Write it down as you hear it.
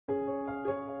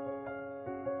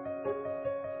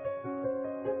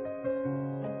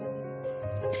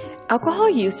Alcohol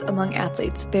use among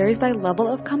athletes varies by level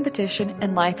of competition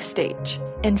and life stage.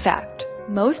 In fact,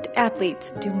 most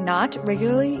athletes do not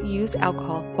regularly use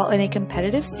alcohol while in a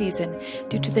competitive season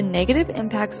due to the negative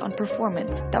impacts on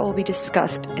performance that will be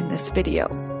discussed in this video.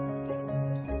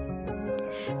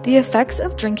 The effects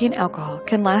of drinking alcohol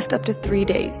can last up to 3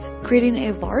 days, creating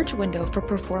a large window for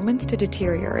performance to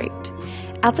deteriorate.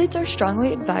 Athletes are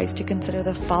strongly advised to consider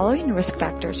the following risk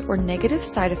factors or negative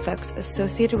side effects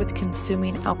associated with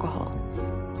consuming alcohol.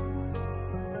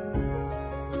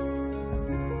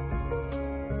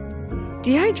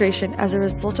 Dehydration as a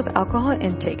result of alcohol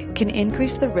intake can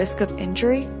increase the risk of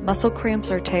injury, muscle cramps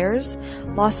or tears,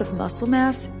 loss of muscle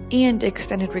mass, and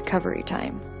extended recovery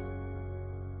time.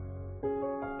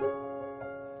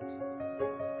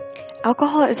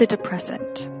 Alcohol is a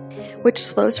depressant, which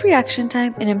slows reaction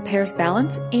time and impairs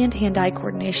balance and hand-eye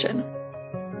coordination.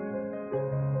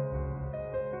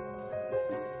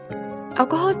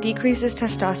 Alcohol decreases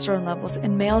testosterone levels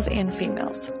in males and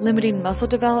females, limiting muscle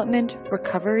development,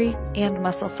 recovery, and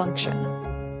muscle function.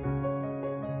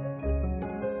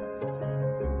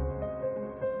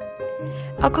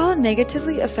 Alcohol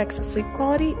negatively affects sleep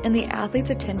quality and the athlete's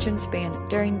attention span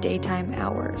during daytime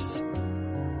hours.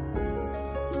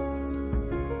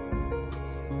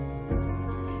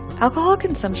 Alcohol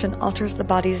consumption alters the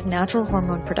body's natural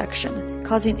hormone production,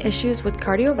 causing issues with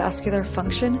cardiovascular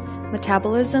function,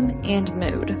 metabolism, and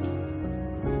mood.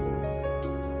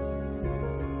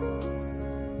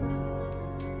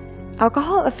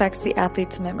 Alcohol affects the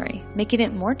athlete's memory, making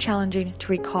it more challenging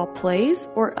to recall plays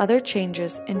or other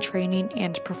changes in training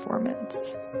and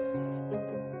performance.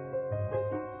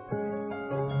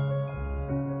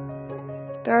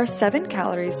 There are 7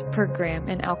 calories per gram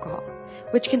in alcohol,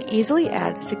 which can easily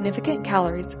add significant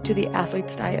calories to the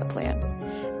athlete's diet plan.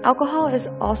 Alcohol is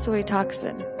also a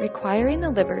toxin, requiring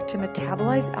the liver to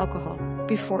metabolize alcohol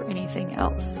before anything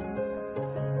else.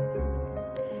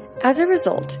 As a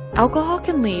result, alcohol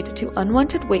can lead to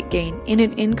unwanted weight gain and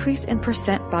an increase in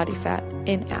percent body fat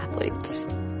in athletes.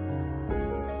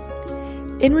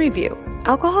 In review,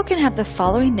 alcohol can have the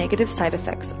following negative side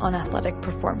effects on athletic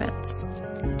performance: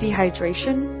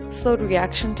 dehydration, slowed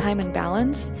reaction time and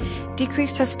balance,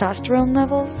 decreased testosterone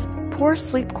levels, poor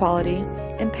sleep quality,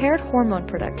 impaired hormone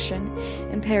production,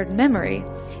 impaired memory,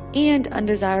 and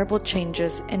undesirable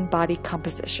changes in body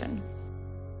composition.